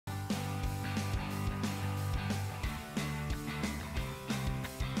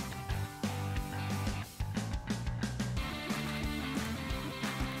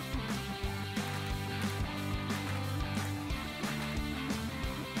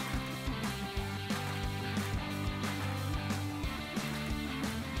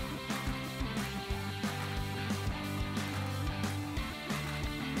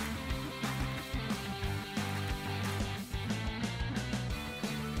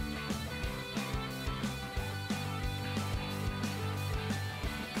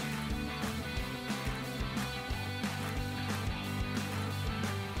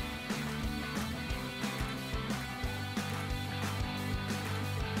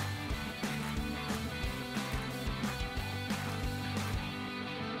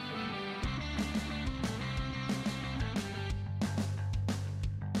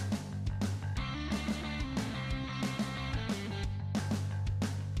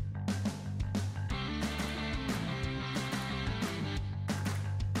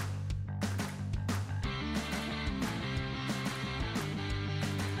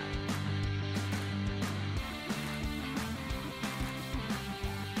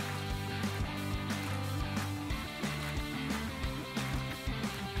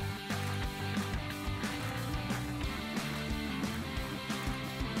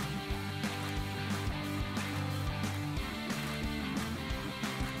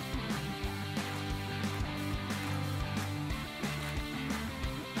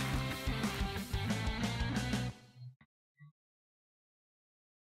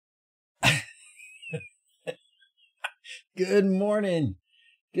Good morning.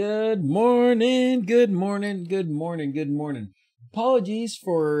 Good morning. Good morning. Good morning. Good morning. Apologies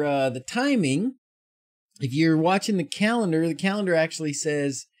for the timing. If you're watching the calendar actually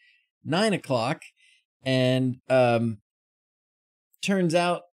says 9 o'clock. And turns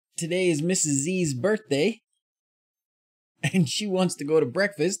out today is Mrs. Z's birthday. And she wants to go to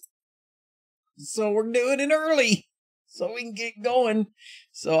breakfast. So we're doing it early. So we can get going.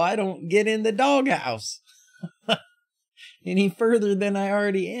 So I don't get in the doghouse any further than I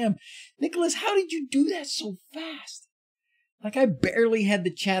already am. Nicholas, how did you do that so fast? Like I barely had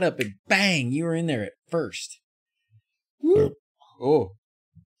the chat up and bang, you were in there at first. Woo. Oh,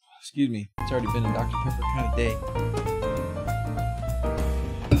 excuse me. It's already been a Dr. Pepper kind of day.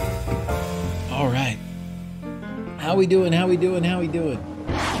 All right. How we doing? How we doing? How we doing?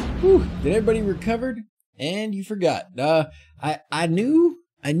 Whew. Did everybody recovered? And you forgot. I knew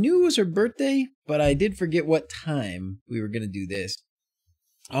it was her birthday, but I did forget what time we were going to do this.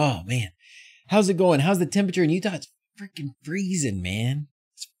 Oh, man. How's it going? How's the temperature in Utah? It's freaking freezing, man.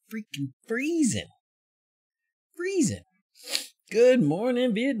 It's freaking freezing. Freezing. Good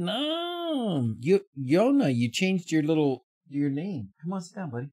morning, Vietnam. Yona, you changed your name. Come on, sit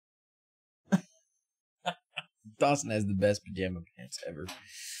down, buddy. Dawson has the best pajama pants ever.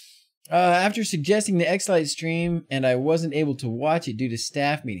 After suggesting the X-Lite stream and I wasn't able to watch it due to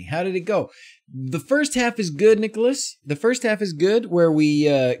staff meeting. How did it go? The first half is good, Nicholas. The first half is good where we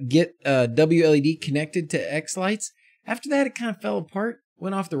get WLED connected to X-Lights. After that, it kind of fell apart.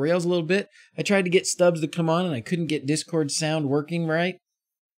 Went off the rails a little bit. I tried to get stubs to come on and I couldn't get Discord sound working right.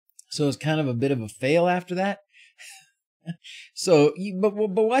 So it was kind of a bit of a fail after that. So, but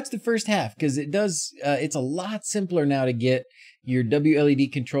watch the first half because it does. It's a lot simpler now to get your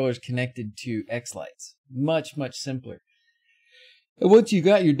WLED controllers connected to X-Lights. Much simpler. And once you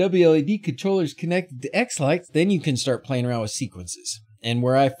got your WLED controllers connected to X-Lights, then you can start playing around with sequences. And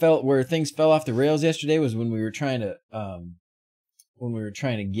where things fell off the rails yesterday was when we were trying to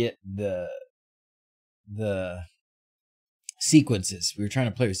get the sequences. We were trying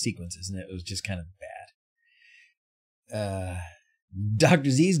to play with sequences, and it was just kind of bad.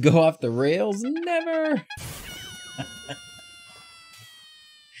 DrZzs go off the rails? Never!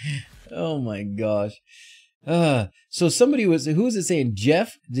 Oh my gosh. So somebody who was it saying,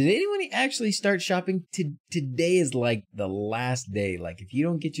 Jeff, did anyone actually start shopping? Today is like the last day. Like if you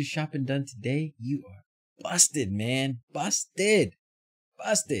don't get your shopping done today, you are busted, man. Busted.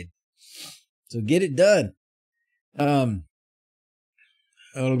 So get it done. Can't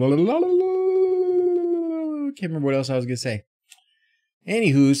remember what else I was going to say.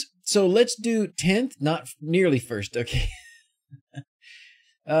 Anywho's, so let's do 10th, not nearly first, okay?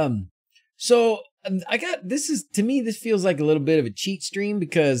 So I got, to me, this feels like a little bit of a cheat stream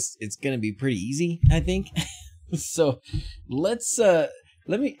because it's going to be pretty easy, I think. So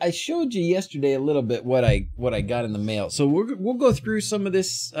I showed you yesterday a little bit what I got in the mail. So we'll go through some of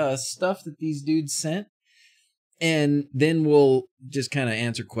this stuff that these dudes sent. And then we'll just kind of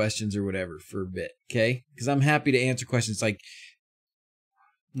answer questions or whatever for a bit, okay? Because I'm happy to answer questions. Like,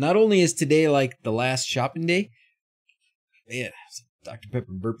 not only is today like the last shopping day, man, it's a Dr.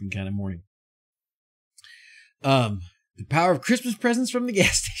 Pepper burping kind of morning. The power of Christmas presents from the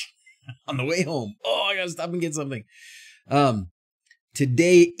gas station on the way home. Oh, I gotta stop and get something.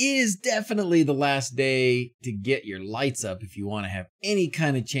 Today is definitely the last day to get your lights up if you want to have any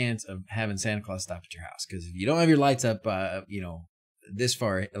kind of chance of having Santa Claus stop at your house. Because if you don't have your lights up, this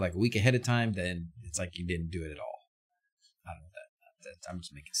far, like a week ahead of time, then it's like you didn't do it at all. I don't know that. I'm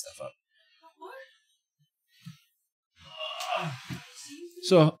just making stuff up.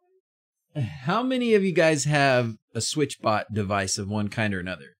 So, how many of you guys have a SwitchBot device of one kind or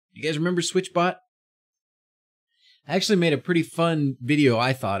another? You guys remember SwitchBot? I actually made a pretty fun video,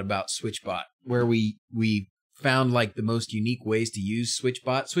 I thought, about SwitchBot, where we found like the most unique ways to use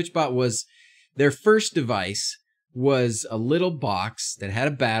SwitchBot. SwitchBot was their first device was a little box that had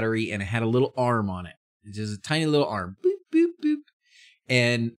a battery and it had a little arm on it. It's just a tiny little arm. Boop, boop, boop.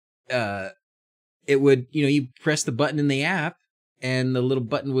 And it would, you press the button in the app and the little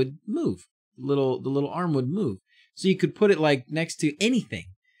button would move. The little arm would move. So you could put it like next to anything.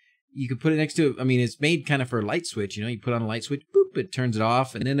 You could put it next to, it's made kind of for a light switch, you put on a light switch, boop, it turns it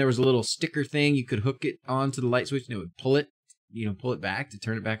off. And then there was a little sticker thing. You could hook it onto the light switch and it would pull it back to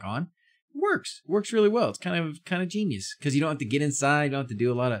turn it back on. It works really well. It's kind of genius because you don't have to get inside. You don't have to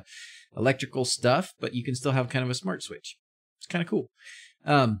do a lot of electrical stuff, but you can still have kind of a smart switch. It's kind of cool.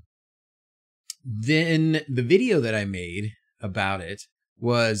 Then the video that I made about it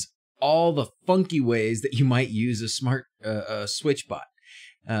was all the funky ways that you might use a smart SwitchBot.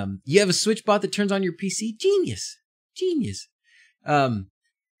 You have a SwitchBot that turns on your PC? Genius. Genius.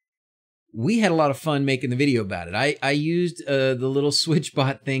 We had a lot of fun making the video about it. I used the little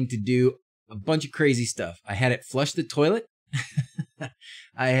SwitchBot thing to do a bunch of crazy stuff. I had it flush the toilet.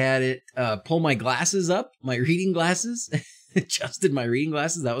 I had it pull my glasses up, my reading glasses. Adjusted my reading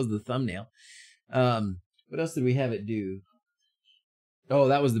glasses. That was the thumbnail. What else did we have it do? Oh,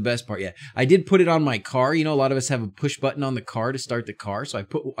 that was the best part. Yeah, I did put it on my car. You know, a lot of us have a push button on the car to start the car. So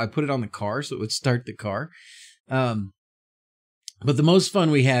I put it on the car so it would start the car. But the most fun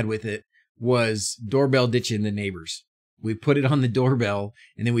we had with it was doorbell ditching the neighbors. We put it on the doorbell,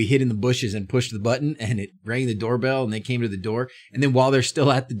 and then we hid in the bushes and pushed the button, and it rang the doorbell, and they came to the door. And then while they're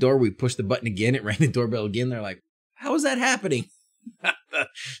still at the door, we pushed the button again. It rang the doorbell again. They're like, "How is that happening?"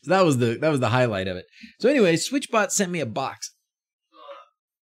 So that was the highlight of it. So anyway, SwitchBot sent me a box.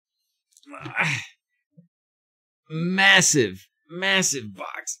 Massive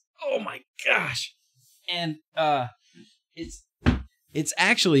box. Oh my gosh. And it's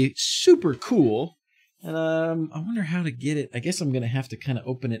actually super cool. And I wonder how to get it. I guess I'm going to have to kind of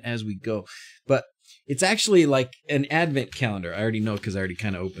open it as we go. But it's actually like an advent calendar. I already know because I already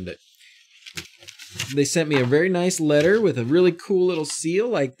kind of opened it. They sent me a very nice letter with a really cool little seal.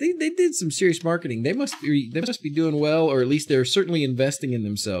 Like they did some serious marketing. They must be doing well, or at least they're certainly investing in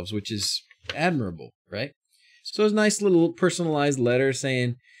themselves, which is admirable, right? So it's a nice little personalized letter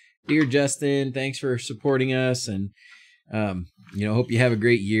saying, "Dear Justin, thanks for supporting us, and you know, hope you have a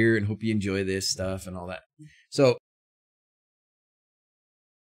great year and hope you enjoy this stuff," and all that. So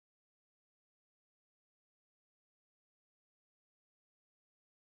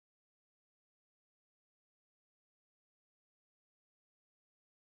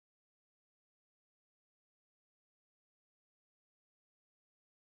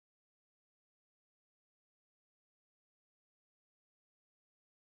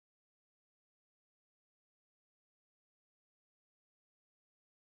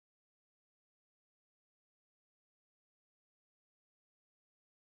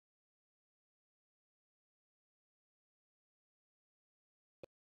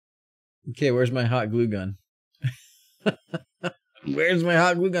okay, where's my hot glue gun? Where's my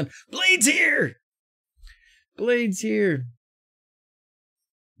hot glue gun? Blade's here! Blade's here.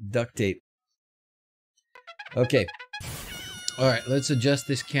 Duct tape. Okay. All right, let's adjust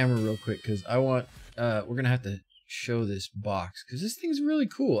this camera real quick because I want, we're going to have to show this box because this thing's really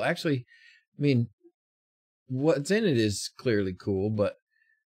cool. Actually, I mean, what's in it is clearly cool, but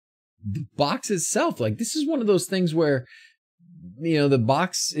the box itself, like, this is one of those things where, you know, the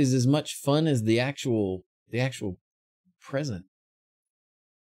box is as much fun as the actual present.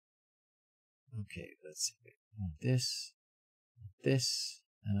 Okay, let's see. I want this,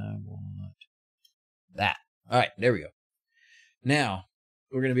 and I want that. All right, there we go. Now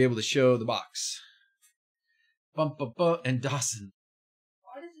we're gonna be able to show the box. Bum, bum, bum, and Dawson.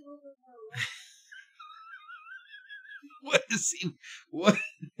 Why does it look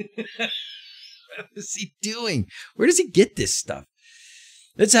What is he doing? Where does he get this stuff?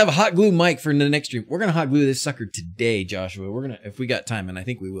 Let's have a hot glue mic for the next stream. We're gonna hot glue this sucker today, Joshua. We're gonna, if we got time, and I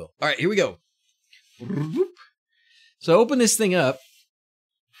think we will. All right, here we go. So open this thing up,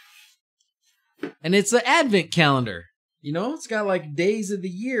 and it's an advent calendar. You know, it's got like days of the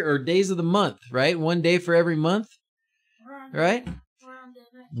year or days of the month, right? One day for every month, right?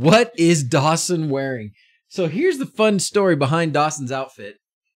 What is Dawson wearing? So here's the fun story behind Dawson's outfit.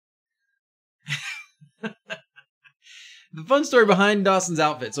 The fun story behind Dawson's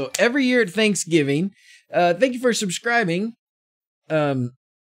outfit. So every year at Thanksgiving, thank you for subscribing.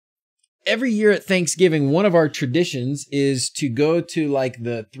 Every year at Thanksgiving, one of our traditions is to go to like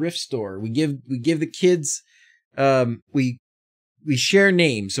the thrift store. We give the kids, we share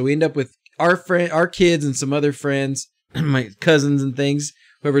names. So we end up with our kids and some other friends, my cousins and things,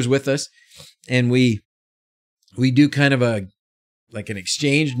 whoever's with us. And we do kind of an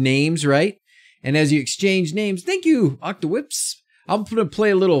exchange names, right? And as you exchange names, thank you, Octawhips. I'm going to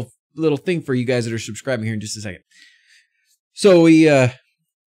play a little thing for you guys that are subscribing here in just a second. So we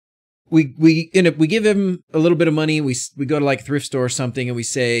give him a little bit of money. We go to like a thrift store or something, and we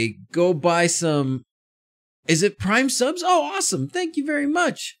say, go buy some. Is it Prime subs? Oh, awesome! Thank you very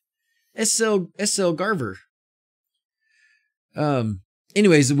much, SL Garver.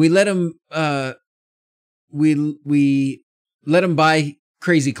 Anyways, we let him. We let him buy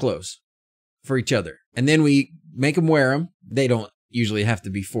crazy clothes for each other, and then we make them wear them. They don't usually have to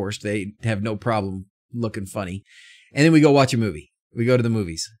be forced. They have no problem looking funny, and then we go watch a movie. We go to the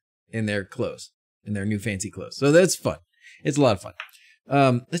movies in their clothes, in their new fancy clothes. So that's fun. It's a lot of fun.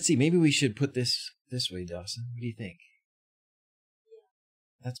 Let's see. Maybe we should put this way, Dawson. What do you think?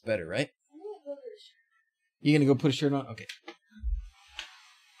 That's better, right? You gonna go put a shirt on? Okay.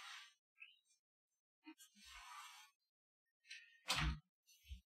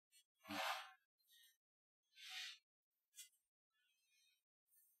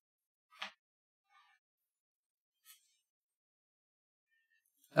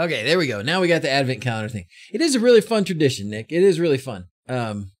 Okay, there we go. Now we got the advent calendar thing. It is a really fun tradition, Nick. It is really fun.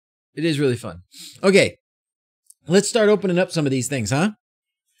 It is really fun. Okay, let's start opening up some of these things, huh?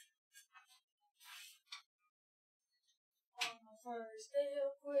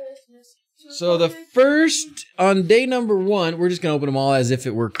 So the first, on day number 1, we're just going to open them all as if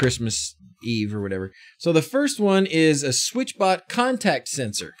it were Christmas Eve or whatever. So the first one is a SwitchBot contact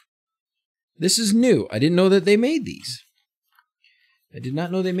sensor. This is new. I didn't know that they made these. I did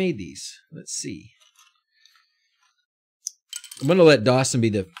not know they made these. Let's see. I'm going to let Dawson be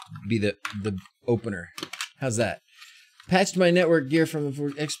the opener. How's that? Patched my network gear from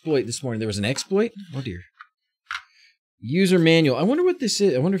an exploit this morning. There was an exploit? Oh dear. User manual. I wonder what this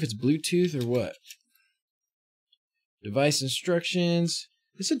is. I wonder if it's Bluetooth or what. Device instructions.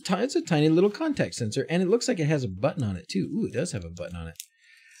 It's a tiny little contact sensor, and it looks like it has a button on it too. Ooh, it does have a button on it.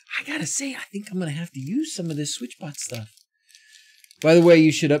 I gotta say, I think I'm gonna have to use some of this SwitchBot stuff. By the way,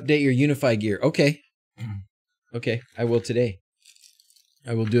 you should update your Unify gear. Okay. Okay, I will today.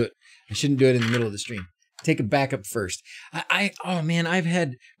 I will do it. I shouldn't do it in the middle of the stream. Take a backup first. Oh man, I've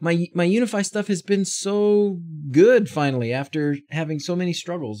had my Unify stuff has been so good finally after having so many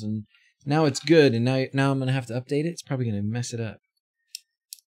struggles, and now it's good, and now I'm gonna have to update it. It's probably gonna mess it up.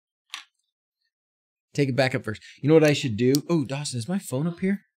 Take a backup first. You know what I should do? Oh, Dawson, is my phone up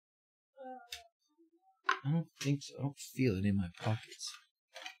here? I don't think so. I don't feel it in my pockets.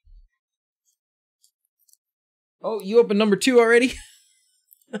 Oh, you opened number 2 already?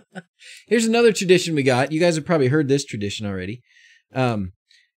 Here's another tradition we got. You guys have probably heard this tradition already. On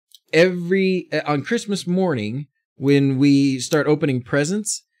Christmas morning, when we start opening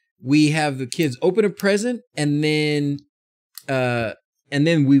presents, we have the kids open a present, and then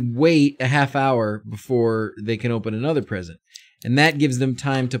we wait a half hour before they can open another present, and that gives them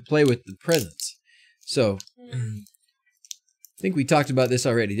time to play with the presents. So, I think we talked about this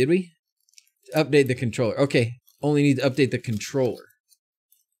already, did we? Update the controller. Okay, only need to update the controller.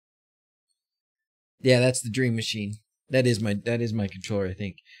 Yeah, that's the Dream Machine. That is my controller, I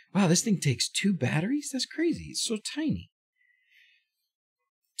think. Wow, this thing takes 2 batteries? That's crazy. It's so tiny.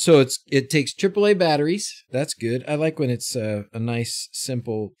 So it takes AAA batteries. That's good. I like when it's a nice,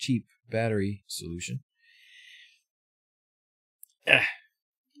 simple, cheap battery solution.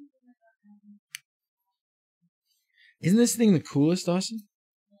 Isn't this thing the coolest, Austin?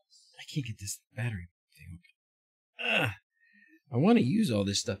 I can't get this battery thing open. I want to use all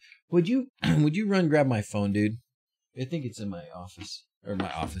this stuff. Would you run grab my phone, dude? I think it's in my office. Or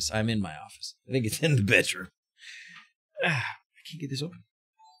my office. I'm in my office. I think it's in the bedroom. I can't get this open.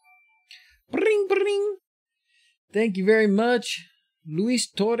 Bring, bring. Thank you very much, Luis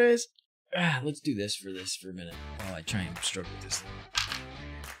Torres. Let's do this for a minute while I try and struggle with this.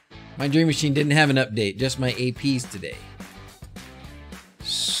 My Dream Machine didn't have an update, just my APs today.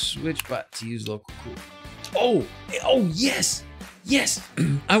 SwitchBot to use local cool. Oh yes, yes.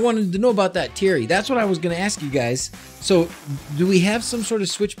 I wanted to know about that, Terry. That's what I was going to ask you guys. So, do we have some sort of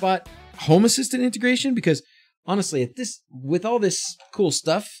SwitchBot Home Assistant integration? Because honestly, with all this cool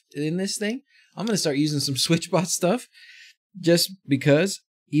stuff in this thing, I'm going to start using some SwitchBot stuff just because,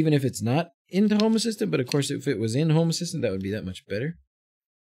 even if it's not into Home Assistant, but of course, if it was in Home Assistant, that would be that much better.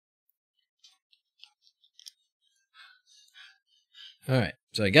 All right,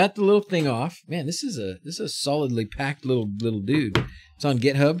 so I got the little thing off. Man, this is a solidly packed little dude. It's on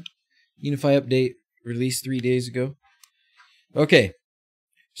GitHub. Unify update released 3 days ago. Okay,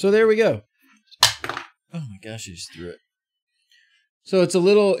 so there we go. Oh my gosh, I just threw it. So it's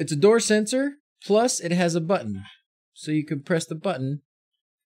a door sensor, plus it has a button. So you can press the button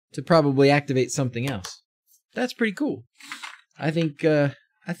to probably activate something else. That's pretty cool. I think I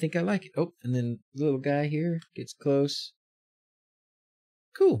like it. Oh, and then the little guy here gets close.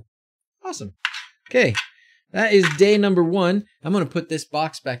 Cool. Awesome. Okay. That is day number 1. I'm going to put this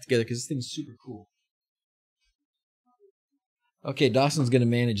box back together because this thing's super cool. Okay, Dawson's going to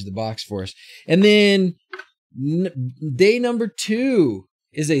manage the box for us. And then day number 2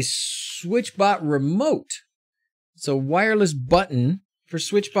 is a SwitchBot remote. It's a wireless button for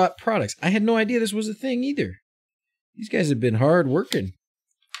SwitchBot products. I had no idea this was a thing either. These guys have been hard working.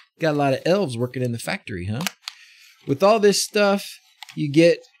 Got a lot of elves working in the factory, huh? With all this stuff,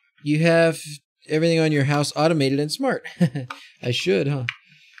 you have everything on your house automated and smart. I should, huh?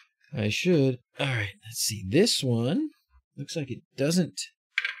 I should. All right, let's see. This one looks like it doesn't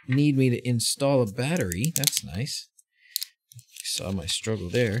need me to install a battery. That's nice. Saw my struggle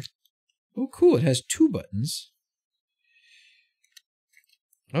there. Oh, cool. It has 2 buttons.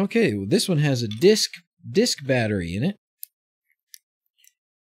 Okay, well, this one has a disc battery in it.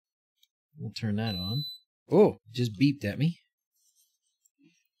 We'll turn that on. Oh, it just beeped at me.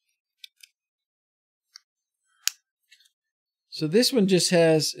 So this one just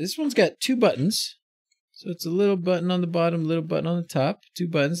has, this one's got 2 buttons. So it's a little button on the bottom, little button on the top. 2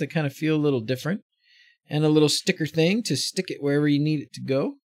 buttons that kind of feel a little different. And a little sticker thing to stick it wherever you need it to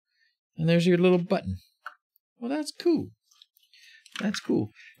go. And there's your little button. Well, that's cool. That's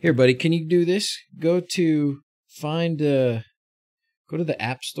cool. Here, buddy, can you do this? Go to the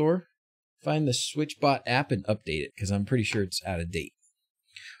App Store. Find the SwitchBot app and update it, because I'm pretty sure it's out of date.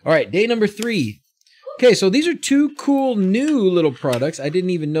 All right, day number 3. Okay, so these are 2 cool new little products I didn't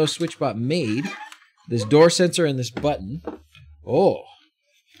even know SwitchBot made. This door sensor and this button. Oh,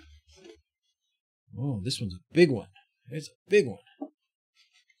 this one's a big one. It's a big one.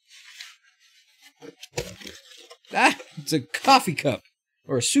 Ah, it's a coffee cup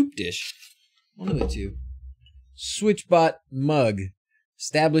or a soup dish. One of the 2. SwitchBot mug.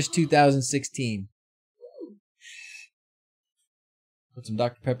 Established 2016. Put some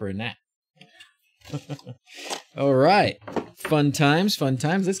Dr. Pepper in that. All right. Fun times, fun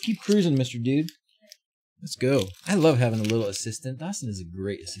times. Let's keep cruising, Mr. Dude. Let's go. I love having a little assistant. Dawson is a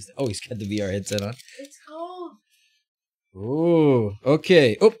great assistant. Oh, he's got the VR headset on. It's cold. Oh,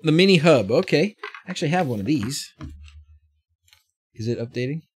 okay. Oh, the Mini Hub. Okay. I actually have one of these. Is it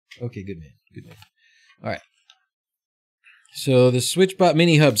updating? Okay, good man. Good man. All right. So the SwitchBot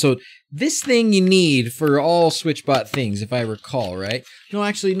Mini Hub. So this thing you need for all SwitchBot things, if I recall, right? No,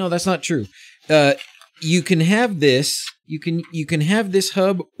 actually, no, that's not true. You can have this. You can have this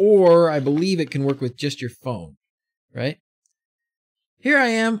hub, or I believe it can work with just your phone, right? Here I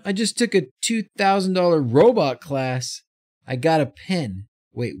am. I just took a $2,000 robot class. I got a pen.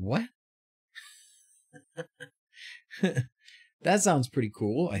 Wait, what? That sounds pretty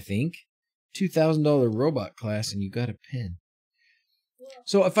cool, I think. $2,000 robot class and you got a pen.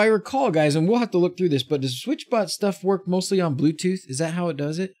 So if I recall, guys, and we'll have to look through this, but does SwitchBot stuff work mostly on Bluetooth? Is that how it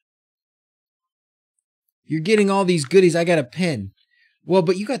does it? You're getting all these goodies. I got a pen. Well,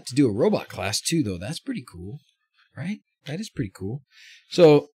 but you got to do a robot class too, though. That's pretty cool, right? That is pretty cool.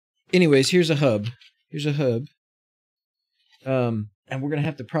 So anyways, here's a hub. Here's a hub. And we're going to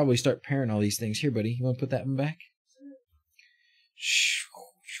have to probably start pairing all these things. Here, buddy. You want to put that one back?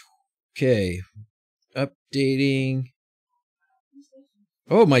 Okay. Updating.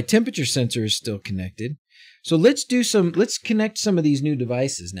 Oh, my temperature sensor is still connected. So let's connect some of these new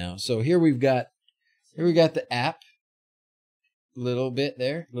devices now. So here we got the app. Little bit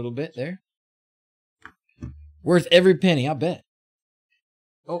there. Worth every penny, I'll bet.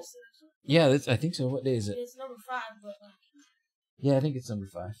 Oh, yeah, I think so. What day is it? It's number 5, but yeah, I think it's number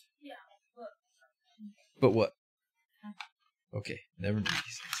 5. Yeah, but what? Okay, never mind.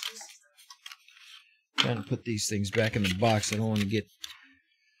 Trying to put these things back in the box. I don't want to get.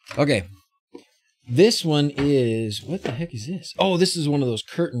 Okay, this one is, what the heck is this? Oh, this is one of those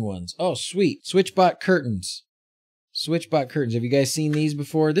curtain ones. Oh, sweet. SwitchBot curtains. SwitchBot curtains. Have you guys seen these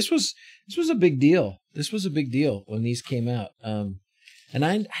before? This was a big deal. This was a big deal when these came out. And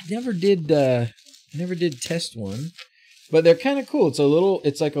I never did test one, but they're kind of cool.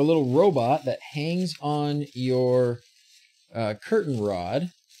 It's like a little robot that hangs on your curtain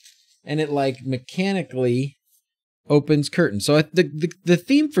rod, and it like mechanically opens curtains. So the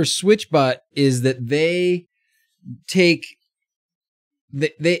theme for SwitchBot is that they take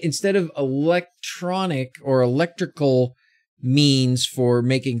they instead of electronic or electrical means for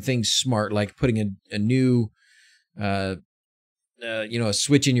making things smart, like putting a new a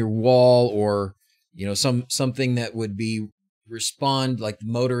switch in your wall, or something that would be respond like the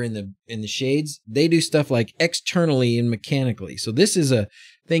motor in the shades. They do stuff like externally and mechanically. So this is a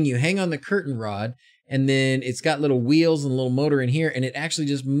thing you hang on the curtain rod, and then it's got little wheels and a little motor in here, and it actually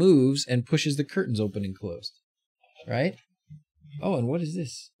just moves and pushes the curtains open and closed. Right? Oh, and what is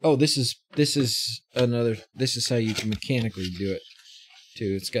this? Oh, this is how you can mechanically do it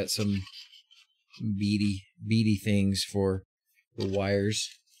too. It's got some beady things for the wires,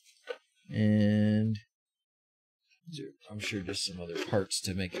 and I'm sure just some other parts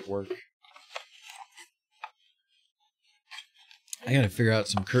to make it work. I gotta figure out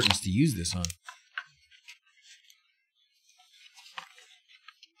some curtains to use this on.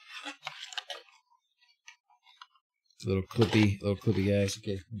 Little clippy guys.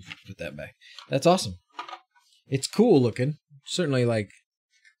 Okay, put that back. That's awesome. It's cool looking. Certainly like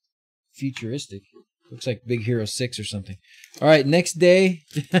futuristic. Looks like Big Hero 6 or something. All right, next day,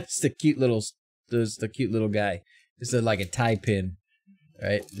 that's the cute little guy. It's like a tie pin,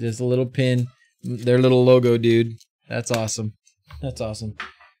 right? Just a little pin, their little logo, dude. That's awesome. That's awesome.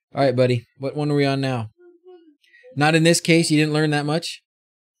 All right, buddy. What one are we on now? Not in this case. You didn't learn that much.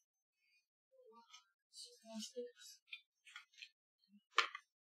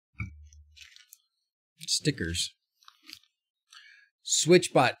 Stickers.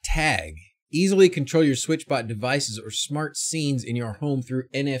 SwitchBot Tag. Easily control your SwitchBot devices or smart scenes in your home through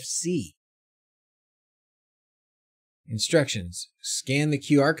NFC. Instructions. Scan the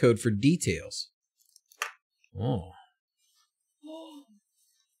QR code for details. Oh.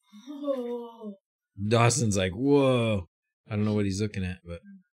 Dawson's like, whoa. I don't know what he's looking at, but.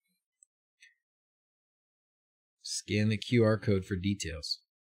 Scan the QR code for details.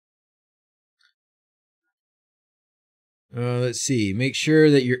 Let's see. Make sure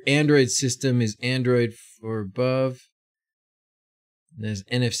that your Android system is Android or above. There's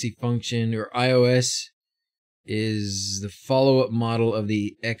NFC function. Or iOS is the follow-up model of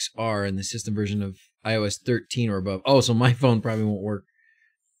the XR and the system version of iOS 13 or above. Oh, so my phone probably won't work.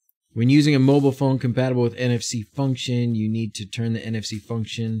 When using a mobile phone compatible with NFC function, you need to turn the NFC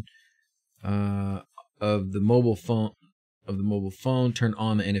function of the mobile phone. Turn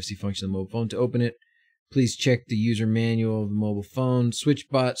on the NFC function of the mobile phone to open it. Please check the user manual of the mobile phone.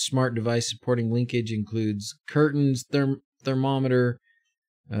 SwitchBot smart device supporting linkage includes curtains, thermometer,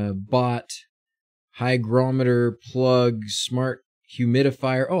 bot, hygrometer, plug, smart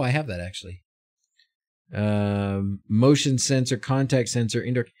humidifier. Oh, I have that actually. Motion sensor, contact sensor,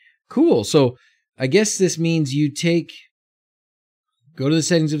 indoor. Cool. So I guess this means you go to the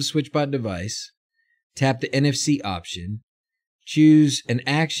settings of a SwitchBot device, tap the NFC option, choose an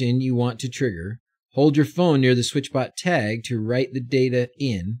action you want to trigger. Hold your phone near the SwitchBot tag to write the data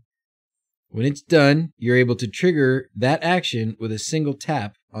in. When it's done, you're able to trigger that action with a single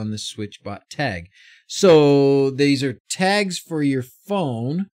tap on the SwitchBot tag. So these are tags for your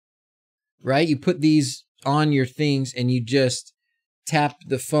phone, right? You put these on your things and you just tap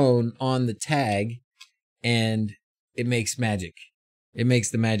the phone on the tag and it makes magic. It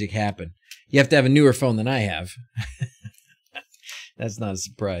makes the magic happen. You have to have a newer phone than I have. That's not a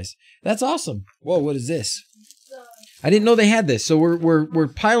surprise. That's awesome. Whoa, what is this? I didn't know they had this. So we're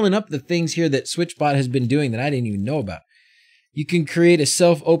piling up the things here that SwitchBot has been doing that I didn't even know about. You can create a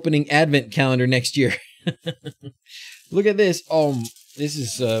self-opening advent calendar next year. Look at this. Oh, this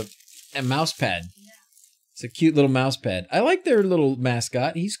is a mouse pad. It's a cute little mouse pad. I like their little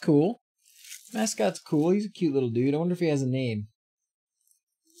mascot. He's cool. Mascot's cool. He's a cute little dude. I wonder if he has a name.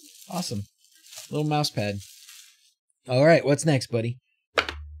 Awesome. Little mouse pad. All right, what's next, buddy?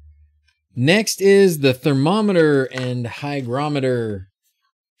 Next is the thermometer and hygrometer.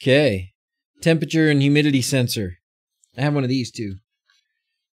 Okay. Temperature and humidity sensor. I have one of these too.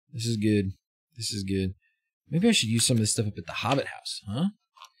 This is good. This is good. Maybe I should use some of this stuff up at the Hobbit house, huh?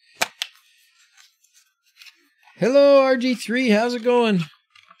 Hello, RG3. How's it going?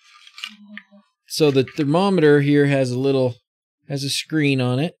 So the thermometer here has a screen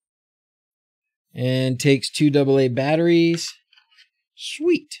on it. And takes 2 AA batteries.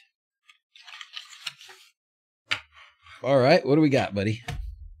 Sweet. All right, what do we got, buddy?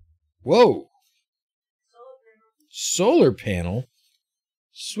 Whoa. Solar panel?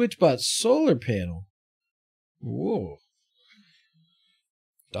 SwitchBot solar panel. Whoa.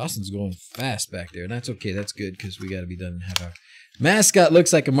 Dawson's going fast back there. And that's okay. That's good because we got to be done in half hour. Mascot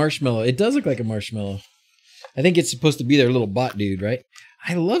looks like a marshmallow. It does look like a marshmallow. I think it's supposed to be their little bot dude, right?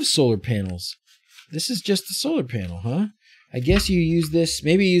 I love solar panels. This is just a solar panel, huh? I guess you use this,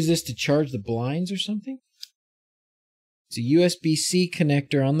 maybe use this to charge the blinds or something. It's a USB-C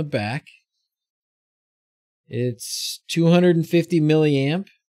connector on the back. It's 250 milliamp,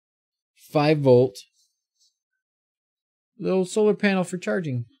 5 volt. Little solar panel for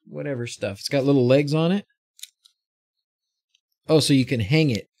charging whatever stuff. It's got little legs on it. Oh, so you can hang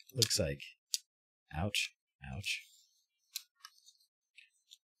it, looks like. Ouch, ouch.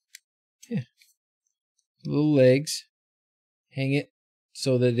 Yeah. Little legs. Hang it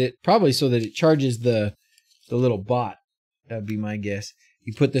so that it charges the little bot. That would be my guess.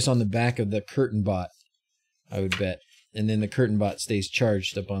 You put this on the back of the curtain bot, I would bet. And then the curtain bot stays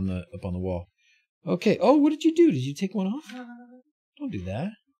charged up on the wall. Okay. Oh, what did you do? Did you take one off? Don't do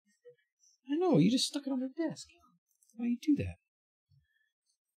that. I know, you just stuck it on the desk. Why do you do that?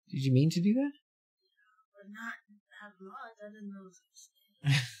 Did you mean to do that? But not have mods. I didn't know it was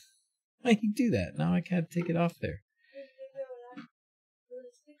Why do you do that? Now I can't take it off there.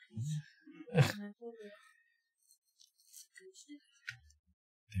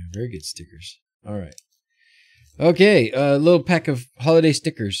 They're very good stickers. All right. Okay, a little pack of holiday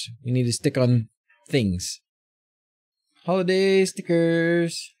stickers. We need to stick on things. Holiday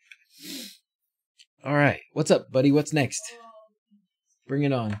stickers. All right. What's up, buddy? What's next? Bring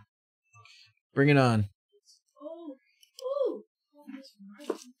it on. Bring it on.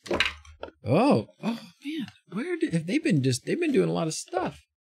 Oh man. Have they been doing a lot of stuff.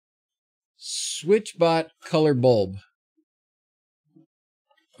 SwitchBot color bulb.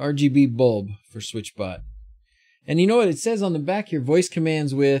 RGB bulb for SwitchBot. And you know what it says on the back here? Voice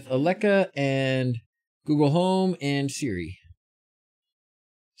commands with Alexa and Google Home and Siri.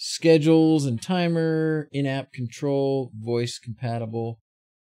 Schedules and timer, in-app control, voice compatible,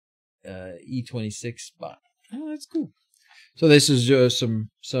 E26 spot. Oh, that's cool. So this is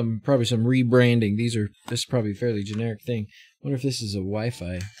probably some rebranding. This is probably a fairly generic thing. I wonder if this is a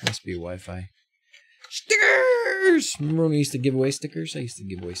Wi-Fi. Must be a Wi-Fi. Stickers! Remember when we used to give away stickers? I used to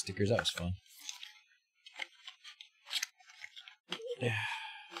give away stickers. That was fun.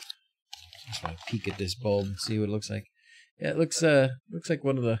 Just want to peek at this bulb and see what it looks like. Yeah, it looks like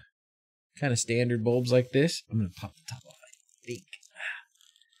one of the kind of standard bulbs like this. I'm gonna pop the top off, I think.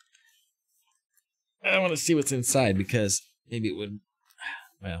 I want to see what's inside because maybe it would.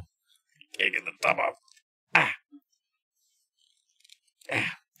 Well, can't get the top off.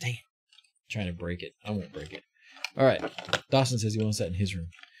 Dang it. Trying to break it. I won't break it. All right. Dawson says he wants that in his room.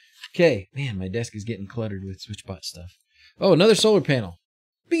 Okay. Man, my desk is getting cluttered with SwitchBot stuff. Oh, another solar panel.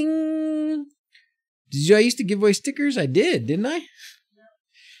 Bing! I used to give away stickers? I did, didn't I?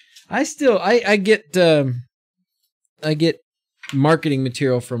 I get marketing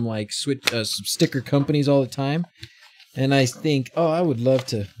material from like sticker companies all the time. And I think, oh, I would love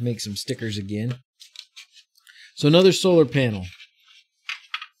to make some stickers again. So another solar panel.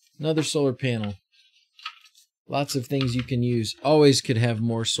 Another solar panel. Lots of things you can use. Always could have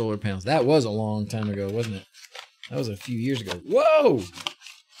more solar panels. That was a long time ago, wasn't it? That was a few years ago. Whoa!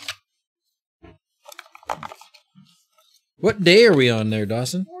 What day are we on there,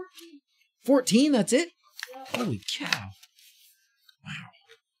 Dawson? 14, that's it? Holy cow. Wow.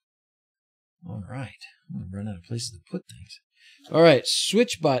 All right. I'm going to run out of places to put things. All right.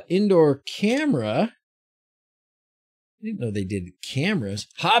 SwitchBot indoor camera. I didn't know they did cameras.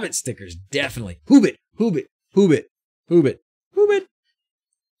 Hobbit stickers, definitely. Hoobit, Hoobit, Hoobit, Hoobit, Hoobit.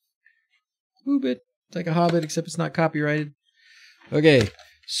 Hoobit. It's like a Hobbit, except it's not copyrighted. Okay.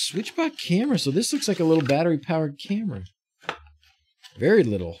 SwitchBot camera. So this looks like a little battery-powered camera. Very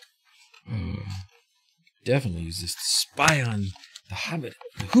little. Definitely use this to spy on the Hobbit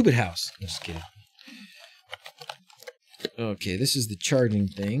house. Just kidding. Okay, this is the charging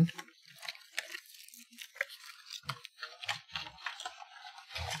thing.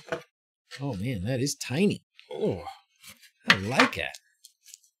 Oh man, that is tiny. Oh, I like that.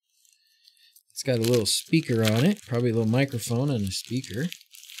 It's got a little speaker on it. Probably a little microphone and a speaker.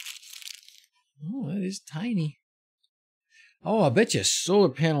 Oh, that is tiny. Oh, I bet you a solar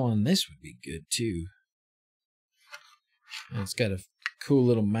panel on this would be good too. And it's got a cool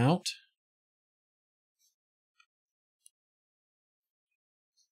little mount.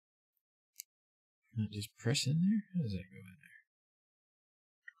 Just press in there? How does that go in there?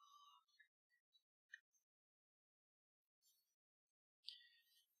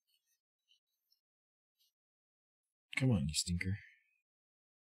 Come on, you stinker.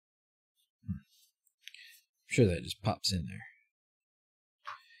 I'm sure that just pops in there.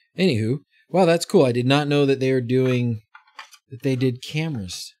 Anywho, wow, that's cool. I did not know that they did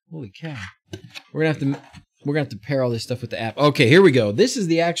cameras. Holy cow. We're gonna have to pair all this stuff with the app. Okay, here we go. This is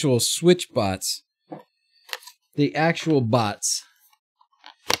the actual SwitchBots. The actual bots.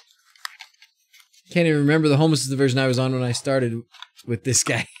 Can't even remember. The Home is the version I was on when I started with this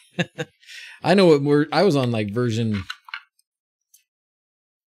guy. I know what I was on, like version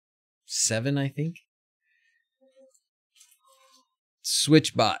 7, I think.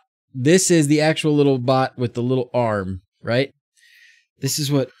 SwitchBot. This is the actual little bot with the little arm, right? This is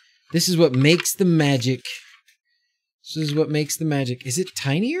what makes the magic. This is what makes the magic. Is it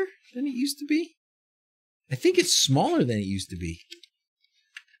tinier than it used to be? I think it's smaller than it used to be.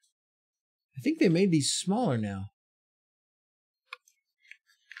 I think they made these smaller now.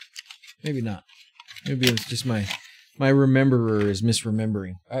 Maybe not. Maybe it's just my rememberer is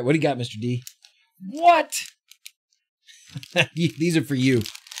misremembering. All right, what do you got, Mr. D? What? These are for you.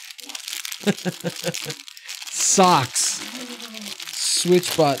 Socks.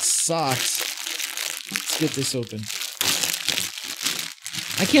 SwitchBot socks. Let's get this open.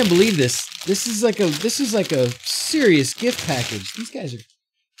 I can't believe this. This is like a serious gift package. These guys are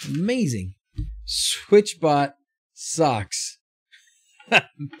amazing. SwitchBot socks.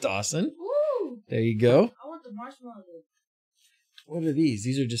 Dawson. Ooh. There you go. I want the marshmallow. What are these?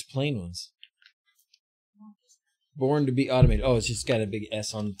 These are just plain ones. Born to be automated. Oh, it's just got a big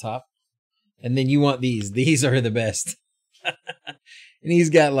S on the top. And then you want these. These are the best. And he's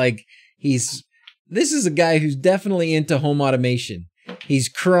got like, this is a guy who's definitely into home automation. He's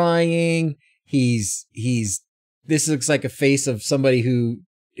crying. This looks like a face of somebody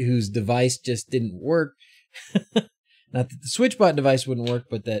whose device just didn't work. Not that the SwitchBot device wouldn't work,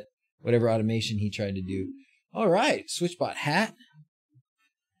 but that whatever automation he tried to do. All right, SwitchBot hat.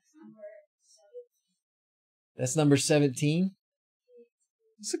 That's number 17.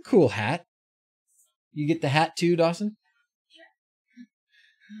 It's a cool hat. You get the hat too, Dawson?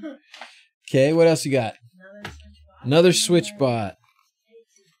 Okay, what else you got? Another SwitchBot.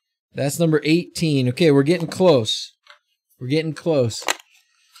 That's number 18. Okay, we're getting close. We're getting close.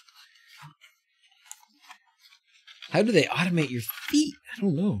 How do they automate your feet? I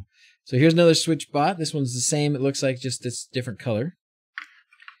don't know. So here's another SwitchBot. This one's the same. It looks like just this different color.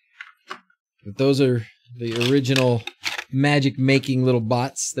 But those are the original magic making little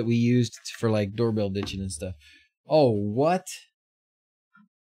bots that we used for like doorbell ditching and stuff. Oh, what?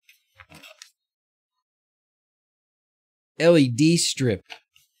 LED strip.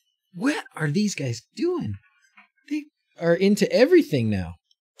 What are these guys doing? They are into everything now.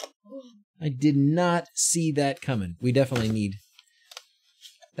 I did not see that coming. We definitely need.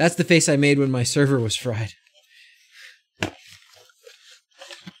 That's the face I made when my server was fried.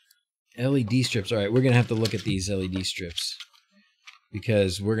 LED strips. All right, we're going to have to look at these LED strips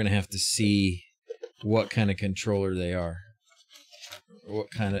because we're going to have to see what kind of controller they are or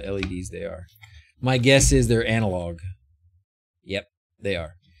what kind of LEDs they are. My guess is they're analog. Yep, they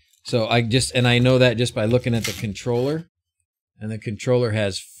are. So I know that just by looking at the controller, and the controller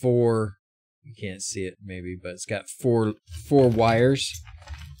has 4, you can't see it maybe, but it's got four wires,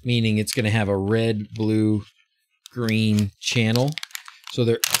 meaning it's going to have a red, blue, green channel. So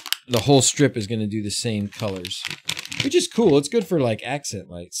the whole strip is going to do the same colors, which is cool. It's good for like accent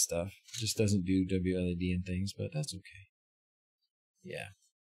light stuff. It just doesn't do WLED and things, but that's okay. Yeah.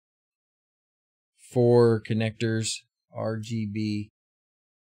 4 connectors, RGB,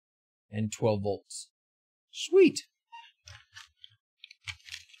 and 12 volts. Sweet.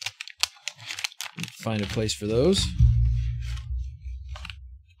 Find a place for those.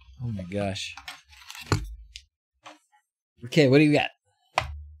 Oh my gosh. Okay, what do you got?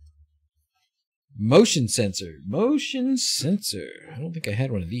 Motion sensor. Motion sensor. I don't think I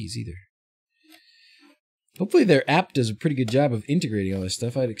had one of these either. Hopefully their app does a pretty good job of integrating all this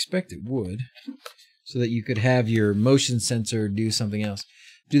stuff. I'd expect it would. So that you could have your motion sensor do something else.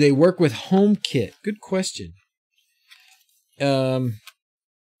 Do they work with HomeKit? Good question.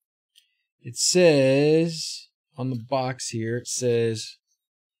 It says on the box here, it says,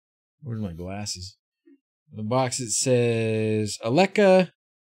 where's my glasses? On the box it says Alexa,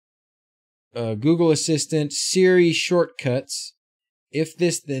 Google Assistant, Siri shortcuts, if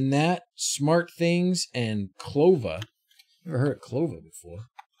this then that, Smart Things, and Clova. Never heard of Clova before.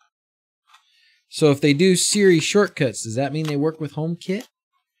 So if they do Siri shortcuts, does that mean they work with HomeKit?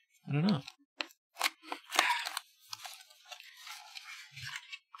 I don't know.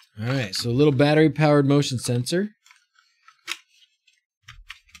 All right, so a little battery-powered motion sensor.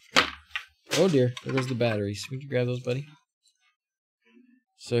 Oh dear, there goes the batteries. Would you grab those, buddy?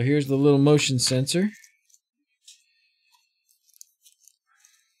 So here's the little motion sensor.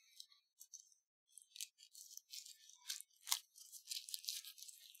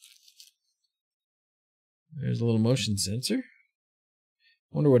 There's a little motion sensor.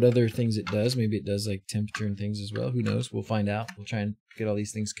 Wonder what other things it does. Maybe it does like temperature and things as well. Who knows? We'll find out. We'll try and get all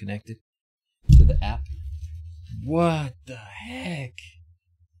these things connected to the app. What the heck?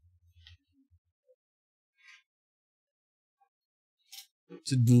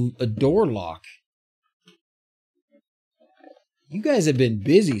 It's a door lock. You guys have been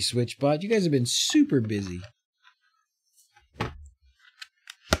busy, SwitchBot. You guys have been super busy.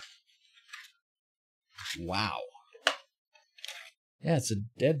 Wow. Yeah, it's a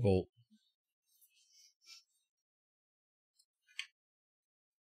deadbolt.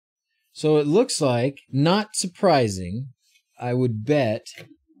 So it looks like, not surprising, I would bet.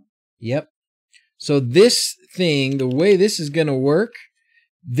 Yep. So this thing, the way this is going to work,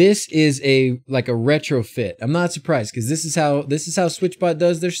 this is like a retrofit. I'm not surprised because this is how SwitchBot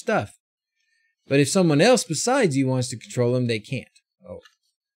does their stuff. But if someone else besides you wants to control them, they can't. Oh.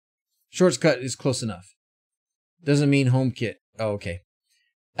 Shortcut is close enough. Doesn't mean HomeKit. Oh, okay.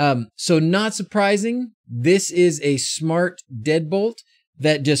 So not surprising, this is a smart deadbolt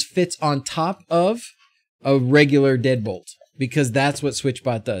that just fits on top of a regular deadbolt. because that's what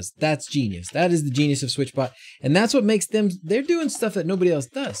SwitchBot does. That's genius. That is the genius of SwitchBot. And that's what makes them, they're doing stuff that nobody else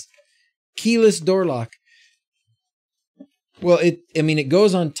does. Keyless door lock. Well, it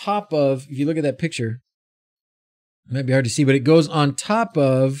goes on top of, if you look at that picture, it might be hard to see, but it goes on top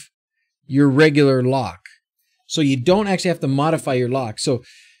of your regular lock. So you don't actually have to modify your lock. So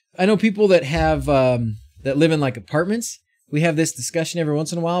I know people that have, that live in like apartments. We have this discussion every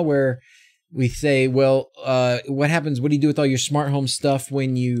once in a while where we say, well, what happens? What do you do with all your smart home stuff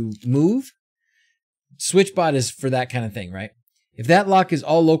when you move? SwitchBot is for that kind of thing, right? If that lock is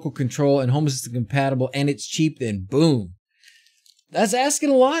all local control and home assistant compatible and it's cheap, then boom. That's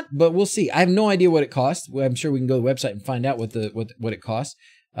asking a lot, but we'll see. I have no idea what it costs. Well, I'm sure we can go to the website and find out what it costs.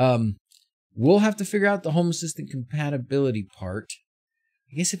 We'll have to figure out the home assistant compatibility part.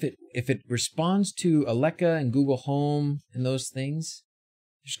 I guess if it responds to Alexa and Google Home and those things,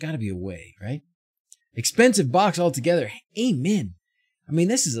 there's got to be a way, right? Expensive box altogether. Amen. I mean,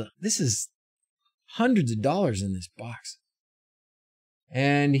 this is hundreds of dollars in this box.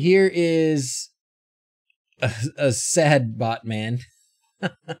 And here is a sad bot man.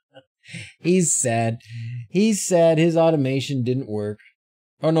 He's sad. He's sad. His automation didn't work.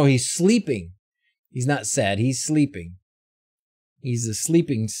 Oh no, he's sleeping. He's not sad. He's sleeping. He's a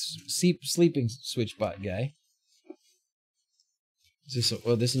sleeping SwitchBot guy. This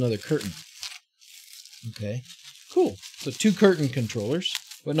is another curtain. Okay, cool. So 2 curtain controllers.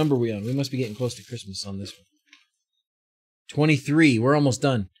 What number are we on? We must be getting close to Christmas on this one. 23. We're almost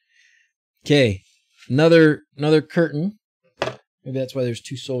done. Okay, another curtain. Maybe that's why there's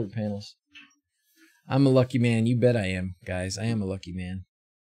 2 solar panels. I'm a lucky man. You bet I am, guys. I am a lucky man.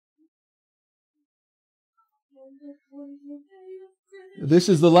 This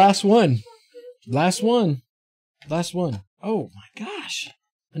is the last one. Last one. Last one. Oh my gosh.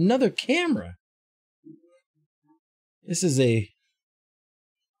 Another camera. This is a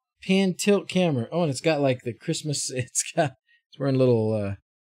pan tilt camera. Oh, and it's got like the Christmas, it's wearing little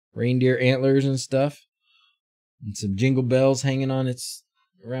reindeer antlers and stuff. And some jingle bells hanging on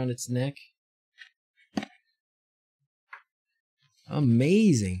around its neck.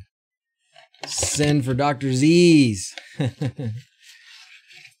 Amazing. Send for DrZzs.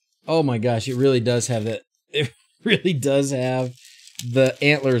 Oh my gosh, it really does have that. It really does have the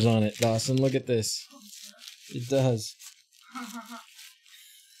antlers on it, Dawson. Look at this. It does.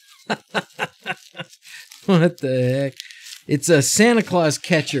 What the heck? It's a Santa Claus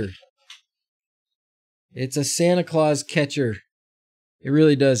catcher. It's a Santa Claus catcher. It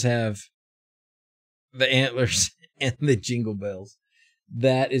really does have the antlers and the jingle bells.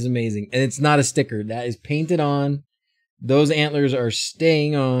 That is amazing. And it's not a sticker. That is painted on. Those antlers are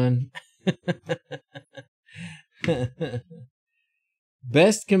staying on.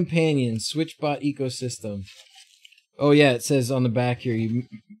 Best companion, SwitchBot ecosystem. Oh yeah, it says on the back here, you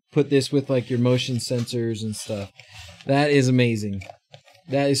put this with like your motion sensors and stuff. That is amazing.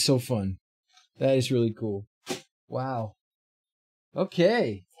 That is so fun. That is really cool. Wow.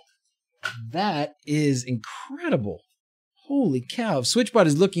 Okay. That is incredible. Holy cow. If SwitchBot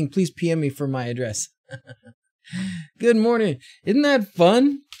is looking, please PM me for my address. Good morning. Isn't that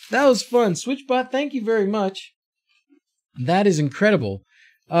fun? That was fun. SwitchBot, thank you very much. That is incredible.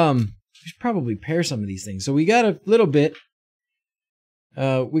 We should probably pair some of these things. So we got a little bit.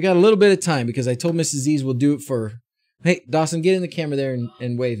 We got a little bit of time because I told Mrs. Z's we'll do it for. Hey, Dawson, get in the camera there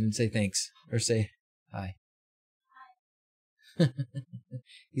and wave and say thanks or say hi.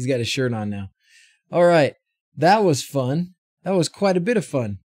 He's got his shirt on now. All right, that was fun. That was quite a bit of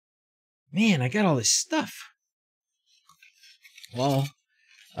fun. Man, I got all this stuff. Well,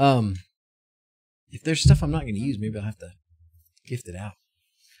 if there's stuff I'm not going to use, maybe I'll have to gift it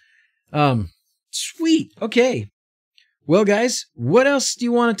out. Sweet. Okay. Well, guys, what else do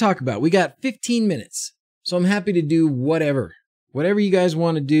you want to talk about? We got 15 minutes, so I'm happy to do whatever you guys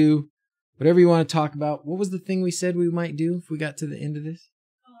want to do, whatever you want to talk about. What was the thing we said we might do if we got to the end of this?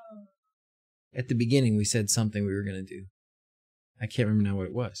 At the beginning, we said something we were going to do. I can't remember now what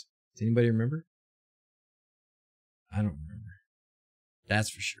it was. Does anybody remember? I don't remember. That's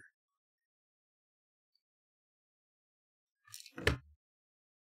for sure.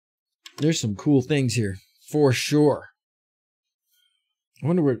 There's some cool things here, for sure. I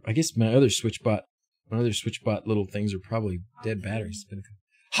wonder where, I guess my other SwitchBot little things are probably dead batteries.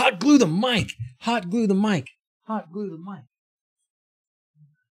 Hot glue the mic! Hot glue the mic! Hot glue the mic!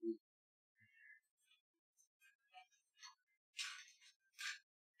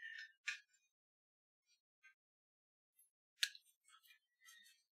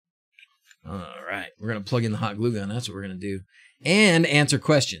 All right, we're going to plug in the hot glue gun. That's what we're going to do. And answer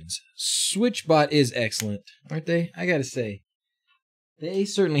questions. SwitchBot is excellent, aren't they? I got to say. They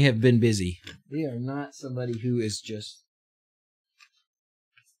certainly have been busy. They are not somebody who is just...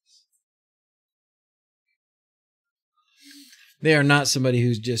 They are not somebody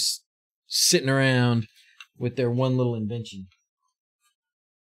who's just sitting around with their one little invention.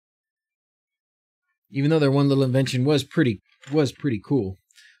 Even though their one little invention was pretty cool.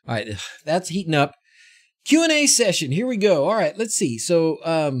 All right, that's heating up. Q&A session. Here we go. All right, let's see. So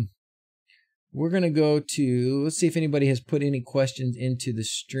we're going to go to, let's see if anybody has put any questions into the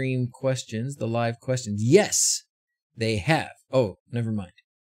stream questions, the live questions. Yes, they have. Oh, never mind.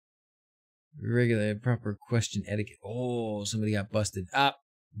 Regular proper question etiquette. Oh, somebody got busted. Ah,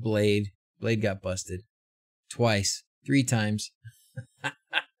 Blade. Blade got busted. Twice. 3 times.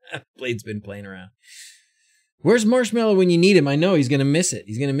 Blade's been playing around. Where's Marshmallow when you need him? I know he's gonna miss it.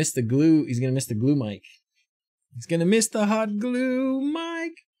 He's gonna miss the glue. He's gonna miss the glue mic. He's gonna miss the hot glue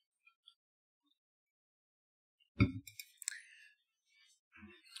mic.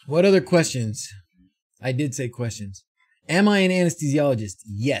 What other questions? I did say questions. Am I an anesthesiologist?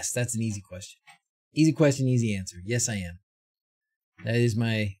 Yes, that's an easy question. Easy question, easy answer. Yes, I am. That is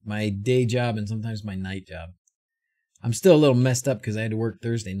my day job and sometimes my night job. I'm still a little messed up because I had to work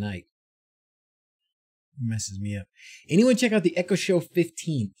Thursday night. It messes me up. Anyone check out the Echo Show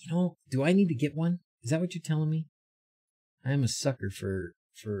 15? You know, do I need to get one? Is that what you're telling me? I am a sucker for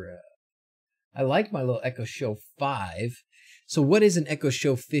I like my little Echo Show 5. So what is an Echo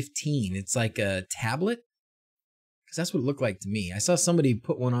Show 15? It's like a tablet? Because that's what it looked like to me. I saw somebody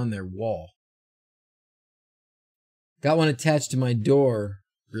put one on their wall. Got one attached to my door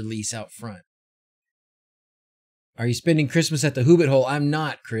release out front. Are you spending Christmas at the Hoobit Hole? I'm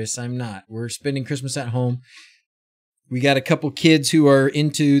not, Chris. I'm not. We're spending Christmas at home. We got a couple kids who are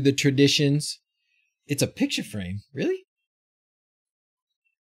into the traditions. It's a picture frame. Really?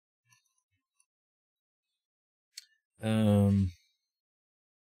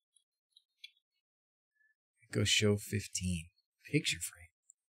 Go show 15. Picture frame.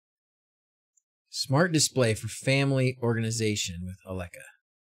 Smart display for family organization with Aleka.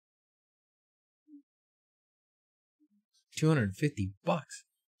 $250.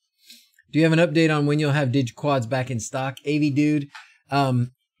 Do you have an update on when you'll have Dig Quads back in stock? AV Dude,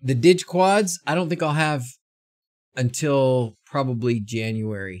 the Dig Quads, I don't think I'll have until probably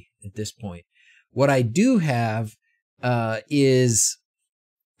January at this point. What I do have is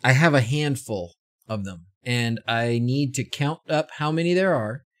I have a handful of them, and I need to count up how many there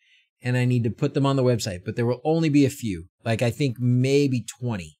are, and I need to put them on the website, but there will only be a few, like I think maybe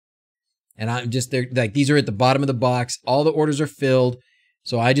 20. And I'm just there, like these are at the bottom of the box. All the orders are filled.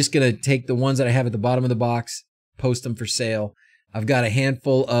 So I'm just going to take the ones that I have at the bottom of the box, post them for sale. I've got a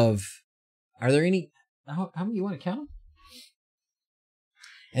handful of, are there any, how many you want to count them?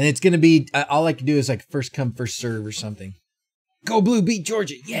 And it's going to be, all I can do is like first come, first serve or something. Go Blue, beat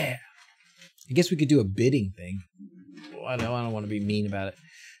Georgia. Yeah. I guess we could do a bidding thing. Well, I don't want to be mean about it.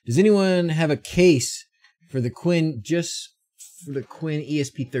 Does anyone have a case for the Quinn, just for the Quinn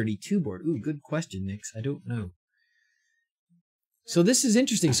ESP32 board? Ooh, good question, Nix. I don't know. So this is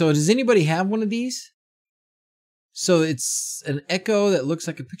interesting. So does anybody have one of these? So it's an Echo that looks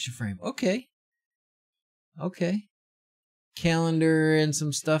like a picture frame. Okay. Okay. Calendar and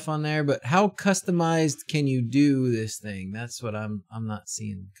some stuff on there, but how customized can you do this thing? That's what I'm not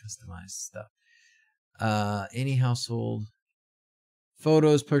seeing customized stuff. Any household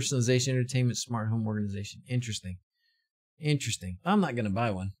photos, personalization, entertainment, smart home organization. Interesting. Interesting. I'm not going to buy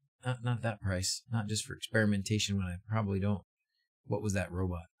one. Not that price. Not just for experimentation when I probably don't. What was that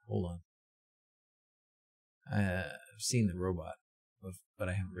robot? Hold on. I've seen the robot, but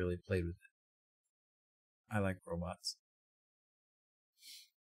I haven't really played with it. I like robots.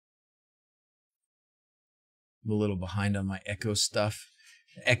 I'm a little behind on my Echo stuff.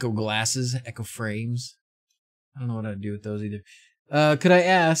 Echo glasses, Echo frames. I don't know what I'd do with those either. Could I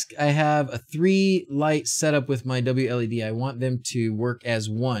ask, I have a 3 light setup with my WLED. I want them to work as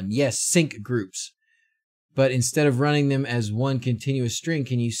one. Yes, sync groups. But instead of running them as one continuous string,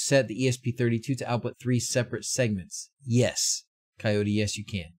 can you set the ESP32 to output 3 separate segments? Yes, Coyote, yes you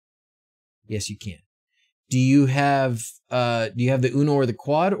can. Yes you can. Do you have the Uno or the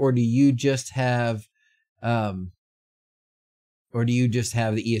Quad, or do you just have the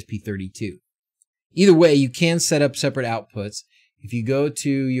ESP32? Either way, you can set up separate outputs. If you go to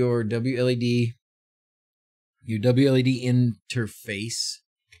your WLED interface.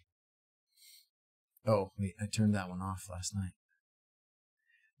 Oh, wait, I turned that one off last night.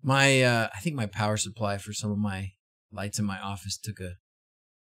 I think my power supply for some of my lights in my office took a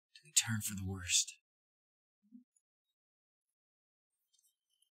turn for the worst.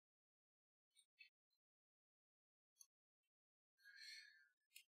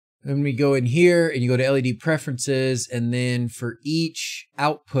 Then we go in here and you go to LED preferences, and then for each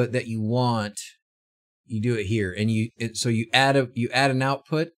output that you want, you do it here. And so you add an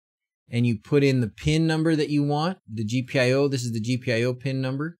output and you put in the pin number that you want, the GPIO. This is the GPIO pin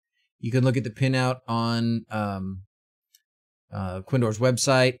number. You can look at the pinout on Quindor's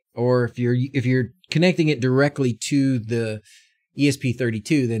website, or if you're connecting it directly to the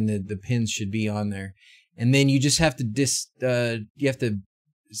ESP32, then the pins should be on there. And then you just have to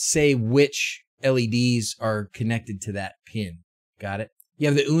say which LEDs are connected to that pin. Got it? You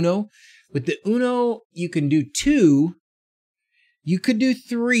have the Uno. With the Uno, you can do 2. You could do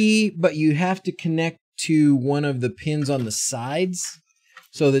 3, but you have to connect to one of the pins on the sides,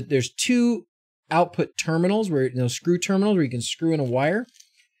 so that there's 2 output terminals, screw terminals where you can screw in a wire.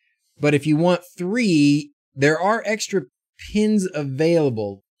 But if you want 3, there are extra pins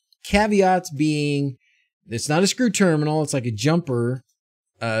available. Caveats being, it's not a screw terminal, it's like a jumper,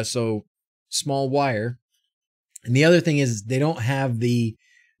 so small wire. And the other thing is they don't have the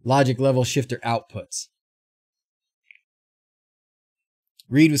logic level shifter outputs.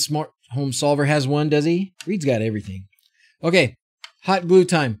 Reed with Smart Home Solver has one, does he? Reed's got everything. Okay, hot glue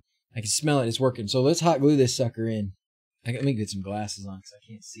time. I can smell it, it's working. So let's hot glue this sucker in. Let me get some glasses on because I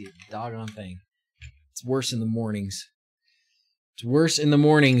can't see a doggone thing. It's worse in the mornings. It's worse in the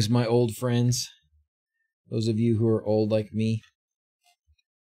mornings, my old friends. Those of you who are old like me.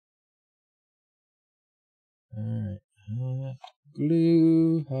 All right, hot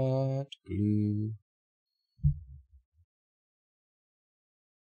glue, hot glue.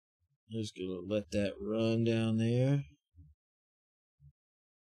 Just gonna let that run down there.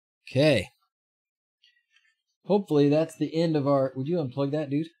 Okay. Hopefully that's the end of our... Would you unplug that,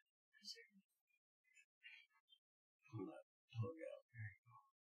 dude?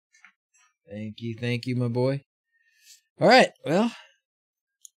 Thank you, my boy. All right, well,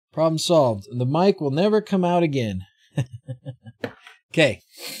 problem solved. The mic will never come out again. Okay.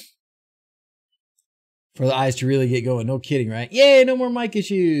 For the eyes to really get going. No kidding, right? Yay, no more mic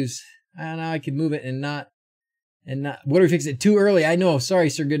issues. Now I can move it and not... What do we fix it? Too early. I know. Sorry,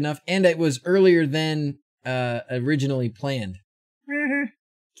 sir. Good enough. And it was earlier than originally planned.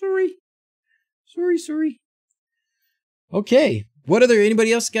 Sorry. Okay.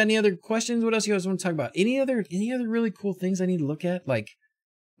 Anybody else got any other questions? What else you guys want to talk about? Any other really cool things I need to look at? Like,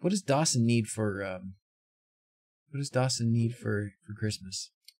 what does Dawson need for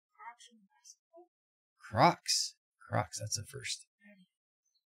Christmas? Crocs. That's a first.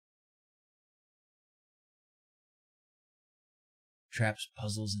 Traps,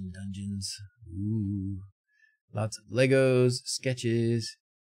 puzzles, and dungeons. Ooh. Lots of Legos, sketches,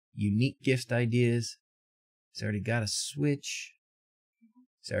 unique gift ideas. He's already got a Switch.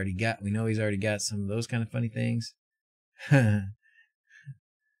 We know he's already got some of those kind of funny things. It's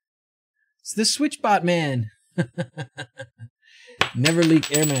the SwitchBot man. Never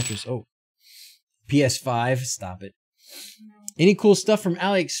leak air mattress. Oh. PS5, stop it. Any cool stuff from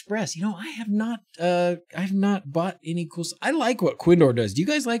AliExpress? You know, I have not bought any cool stuff. I like what Quindor does. Do you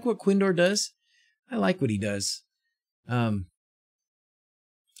guys like what Quindor does? I like what he does. I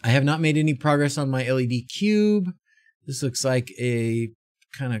have not made any progress on my LED cube. This looks like a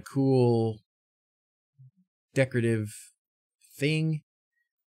kind of cool decorative thing.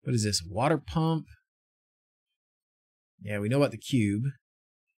 What is this? Water pump? Yeah, we know about the cube.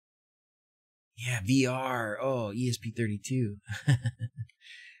 Yeah, VR. Oh, ESP32.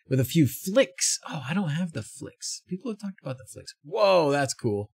 With a few flicks. Oh, I don't have the flicks. People have talked about the flicks. Whoa, that's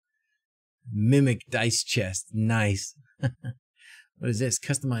cool. Mimic dice chest. Nice. What is this?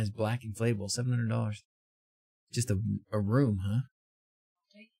 Customized black inflatable. $700. Just a room, huh?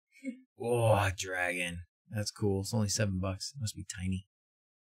 Oh, a dragon. That's cool. It's only $7. Must be tiny.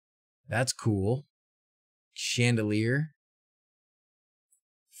 That's cool. Chandelier.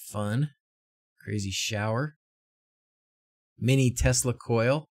 Fun. Crazy shower. Mini Tesla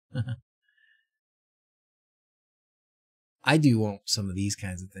coil. I do want some of these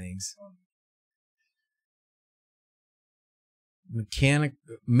kinds of things.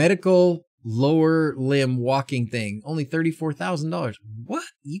 Medical lower limb walking thing. Only $34,000. What?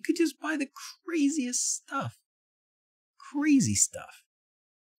 You could just buy the craziest stuff. Crazy stuff.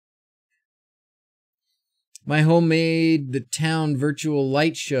 My homemade the town virtual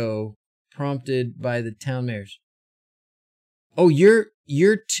light show prompted by the town mayors. Oh, your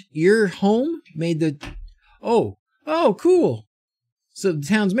home made the... Oh, cool. So the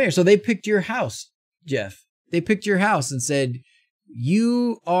town's mayor. So they picked your house, Jeff. They picked your house and said,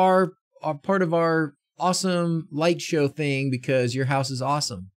 you are part of our awesome light show thing because your house is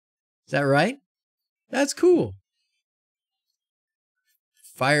awesome. Is that right? That's cool.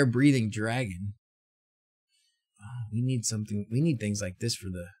 Fire-breathing dragon. Oh, we need something. We need things like this for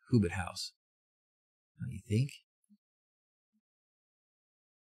the Hoobit house. Don't you think?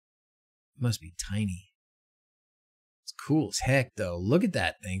 It must be tiny. It's cool as heck, though. Look at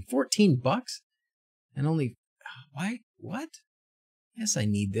that thing. $14 and only. Why? What? Yes, I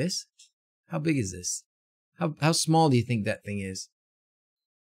need this. How big is this? How small do you think that thing is?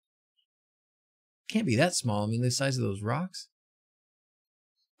 Can't be that small. I mean, the size of those rocks.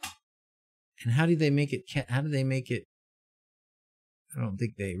 And how do they make it? How do they make it? I don't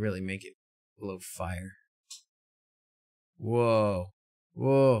think they really make it below fire. Whoa.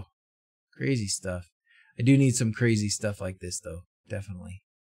 Whoa. Crazy stuff. I do need some crazy stuff like this, though. Definitely.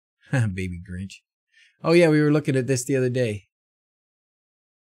 Baby Grinch. Oh, yeah, we were looking at this the other day.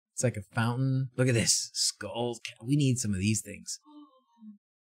 It's like a fountain. Look at this. Skulls. We need some of these things.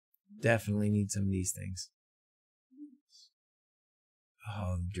 Definitely need some of these things.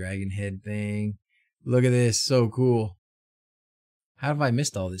 Oh, the dragon head thing. Look at this. So cool. How have I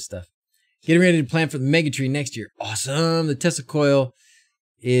missed all this stuff? Getting ready to plan for the Mega Tree next year. Awesome. The Tesla coil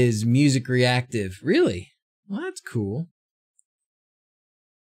is music reactive. Really? Well, that's cool.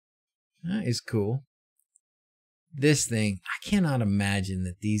 That is cool. This thing, I cannot imagine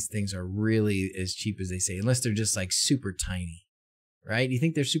that these things are really as cheap as they say, unless they're just like super tiny, right? Do you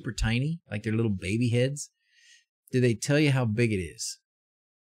think they're super tiny? Like they're little baby heads? Do they tell you how big it is?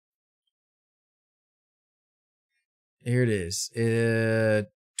 Here it is.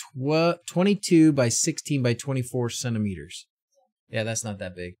 22 by 16 by 24 centimeters. Yeah, that's not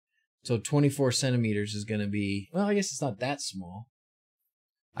that big. So 24 centimeters is going to be, well, I guess it's not that small.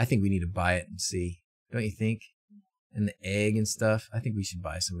 I think we need to buy it and see. Don't you think? And the egg and stuff. I think we should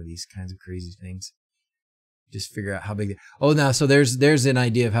buy some of these kinds of crazy things. Just figure out how big they are. Oh, now, so there's an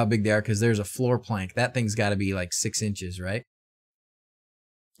idea of how big they are because there's a floor plank. That thing's got to be like 6 inches, right?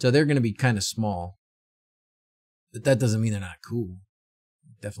 So they're going to be kind of small. But that doesn't mean they're not cool.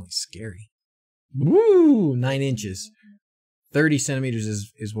 Definitely scary. Woo! 9 inches. 30 centimeters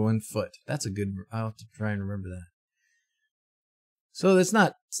is 1 foot. That's a good, I'll have to try and remember that. So it's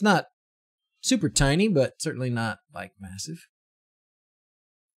not super tiny, but certainly not like massive.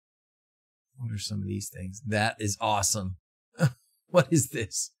 What are some of these things? That is awesome. What is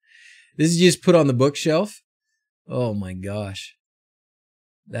this? This is just put on the bookshelf? Oh my gosh.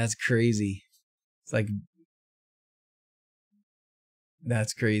 That's crazy. It's like,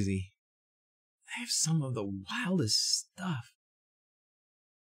 that's crazy. I have some of the wildest stuff.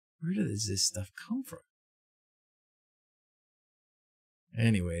 Where does this stuff come from?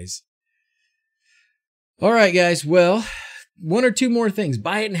 Anyways. All right, guys. Well, 1 or 2 more things.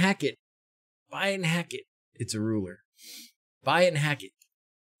 Buy it and hack it. Buy it and hack it. It's a ruler. Buy it and hack it.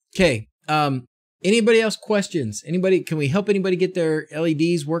 Okay. Anybody else questions? Anybody? Can we help anybody get their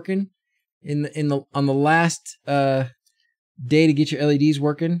LEDs working on the last day to get your LEDs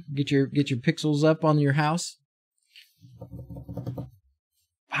working? Get your pixels up on your house.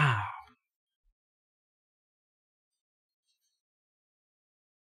 Wow.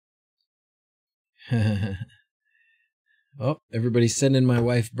 Oh, everybody's sending my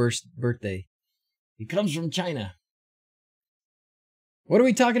wife's birthday. He comes from China. What are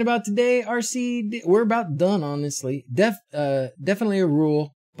we talking about today, RC? We're about done, honestly. Definitely a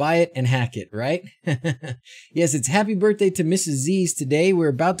rule. Buy it and hack it, right? Yes, it's happy birthday to Mrs. Z's today. We're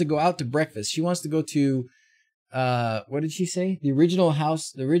about to go out to breakfast. She wants to go to, what did she say? The original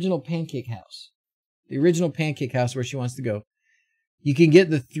house, the original pancake house. The original pancake house where she wants to go. You can get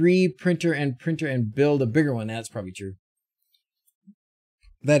the 3 printer and build a bigger one. That's probably true.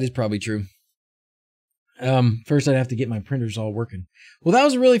 That is probably true. First I'd have to get my printers all working. Well, that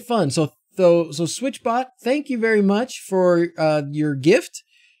was really fun. So SwitchBot, thank you very much for your gift.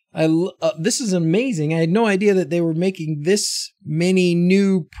 This is amazing. I had no idea that they were making this many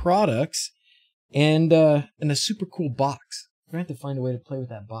new products and a super cool box. We're going to have to find a way to play with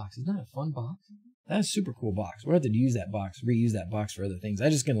that box. Isn't that a fun box? That's a super cool box. We'll have to use that box, reuse that box for other things.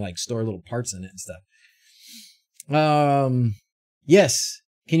 I'm just going to like store little parts in it and stuff. Yes.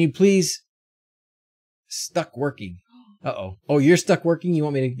 Can you please stuck working? Uh-oh. Oh, you're stuck working? You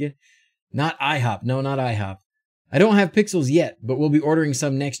want me to get? Not IHOP. No, not IHOP. I don't have pixels yet, but we'll be ordering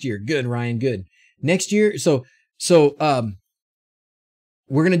some next year. Good, Ryan. Good. Next year. So we're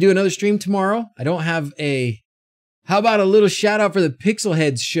going to do another stream tomorrow. I don't have how about a little shout out for the Pixel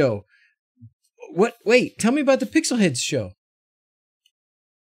Heads show? What? Wait, tell me about the Pixel Heads show.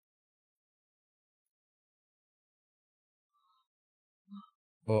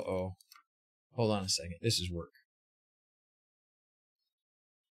 Uh-oh. Hold on a second. This is work.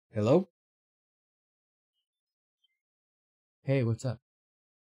 Hello? Hey, what's up?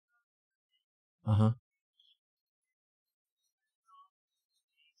 Uh-huh.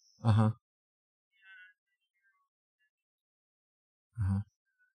 Uh-huh. Uh-huh.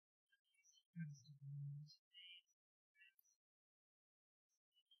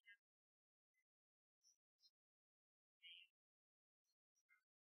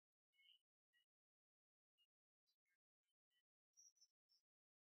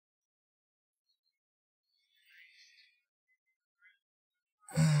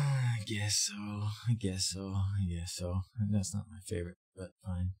 I guess so. I guess so. I guess so. That's not my favorite, but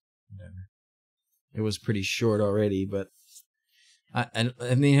fine. Whatever. It was pretty short already, but I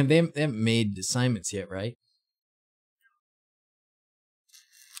mean, they haven't made assignments yet, right?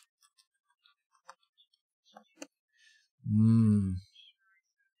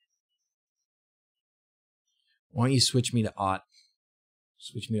 Why don't you switch me to Ott?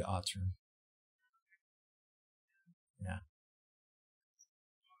 Switch me to Ott's room. Yeah.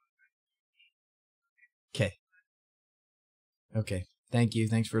 Okay. Okay. Thank you.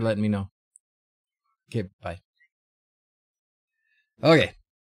 Thanks for letting me know. Okay, bye. Okay.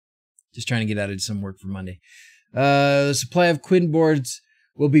 Just trying to get out of some work for Monday. The supply of Quinn boards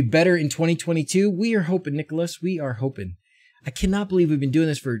will be better in 2022. We are hoping, Nicholas. We are hoping. I cannot believe we've been doing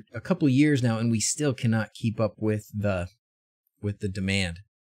this for a couple of years now, and we still cannot keep up with the demand.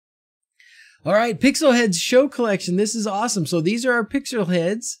 All right, Pixel Heads show collection. This is awesome. So these are our Pixel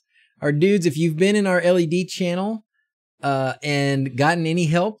Heads, our dudes. If you've been in our LED channel and gotten any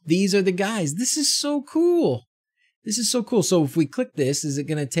help, these are the guys. This is so cool. This is so cool. So if we click this, is it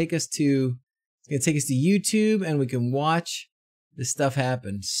going to take us to? It's going to take us to YouTube, and we can watch this stuff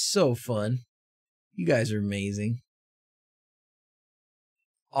happen. So fun. You guys are amazing.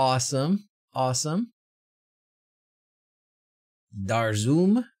 Awesome. Awesome.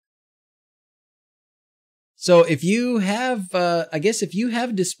 DrZzs. So if you have, I guess if you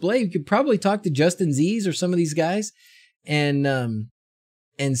have a display, you could probably talk to DrZzs or some of these guys and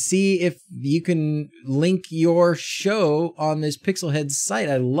see if you can link your show on this Pixelheads site.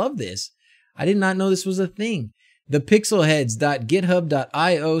 I love this. I did not know this was a thing. The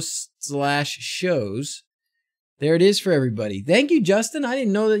pixelheads.github.io/shows. There it is for everybody. Thank you, Justin. I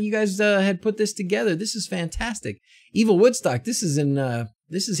didn't know that you guys had put this together. This is fantastic. Evil Woodstock. This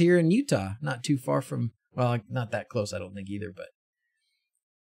is here in Utah, not too far from, well, not that close, I don't think either, but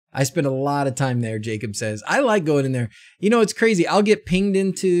I spend a lot of time there, Jacob says. I like going in there. You know, it's crazy. I'll get pinged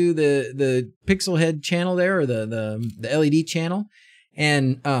into the Pixelhead channel there, or the LED channel,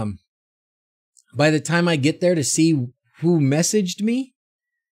 and by the time I get there to see who messaged me,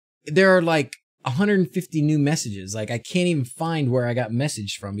 there are like 150 new messages. Like I can't even find where I got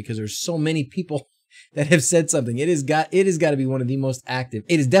messaged from because there's so many people that have said something. It has got to be one of the most active.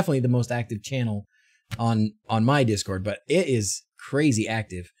 It is definitely the most active channel on my Discord, but it is crazy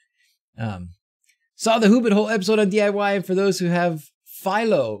active. Saw the Hoobit Hole episode on DIY, and for those who have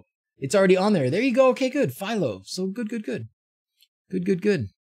Philo, it's already on there. There you go. Okay, good. Philo. So good.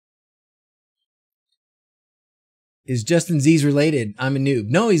 Is Justin Z's related? I'm a noob.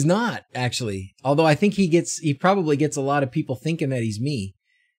 No, he's not, actually. Although I think he probably gets a lot of people thinking that he's me.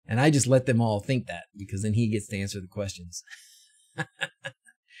 And I just let them all think that, because then he gets to answer the questions.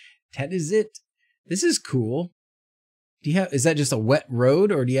 That is it. This is cool. Is that just a wet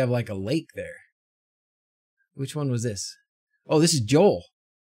road, or do you have like a lake there? Which one was this? Oh, this is Joel.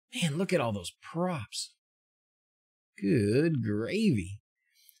 Man, look at all those props. Good gravy.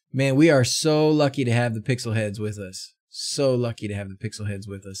 Man, we are so lucky to have the Pixel Heads with us. So lucky to have the Pixel Heads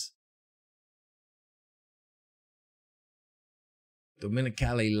with us.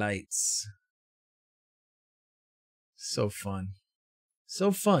 Dominicali lights. So fun.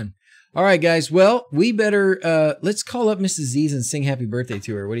 So fun. All right, guys. Well, we better, let's call up Mrs. Z's and sing happy birthday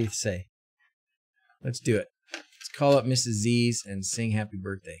to her. What do you say? Let's do it. Let's call up Mrs. Z's and sing happy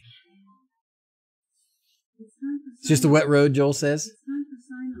birthday. It's just a wet road, Joel says.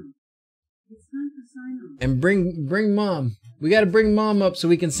 And bring Mom. We got to bring Mom up so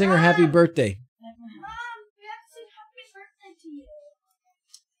we can sing her happy birthday. Mom, we have to sing happy birthday to you.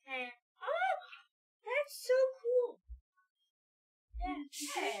 And, oh, that's so cool.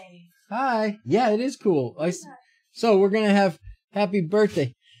 Hey. Hi. Yeah, it is cool. So we're going to have happy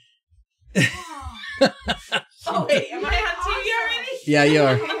birthday. Oh, wait, am I on TV already? Yeah, you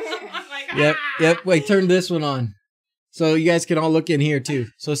are. Oh my God. Yep. Wait, turn this one on. So you guys can all look in here too.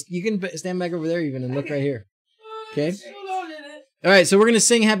 So you can stand back over there even and look right here. Okay. All right. So we're going to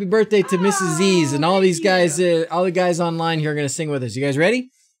sing happy birthday to Mrs. Z's, and all these guys, all the guys online here are going to sing with us. You guys ready?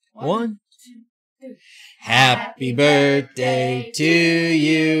 1, 2, 3. Happy birthday to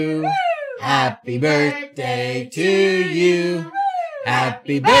you. Happy birthday to you.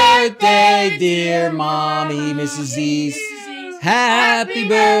 Happy birthday, dear mommy, Mrs. Z's. Happy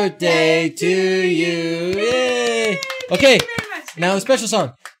birthday to you. Yay. Okay, now a special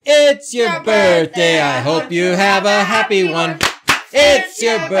song. It's your birthday. I hope you have a happy one. It's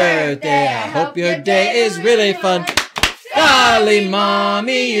your birthday. I hope your day is really fun. Golly,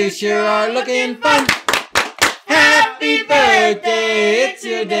 mommy, you sure are looking fun. Happy birthday. It's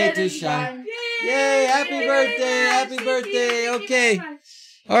your day to shine. Yay, happy birthday. Happy birthday. Okay.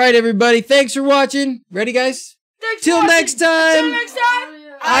 All right, everybody. Thanks for watching. Ready, guys? Till next time.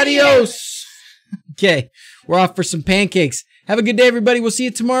 Adios. Okay, we're off for some pancakes. Have a good day, everybody. We'll see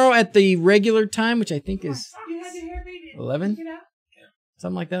you tomorrow at the regular time, which I think is 11?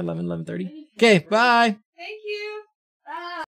 Something like that, 11:30. Okay, bye. Thank you. Bye.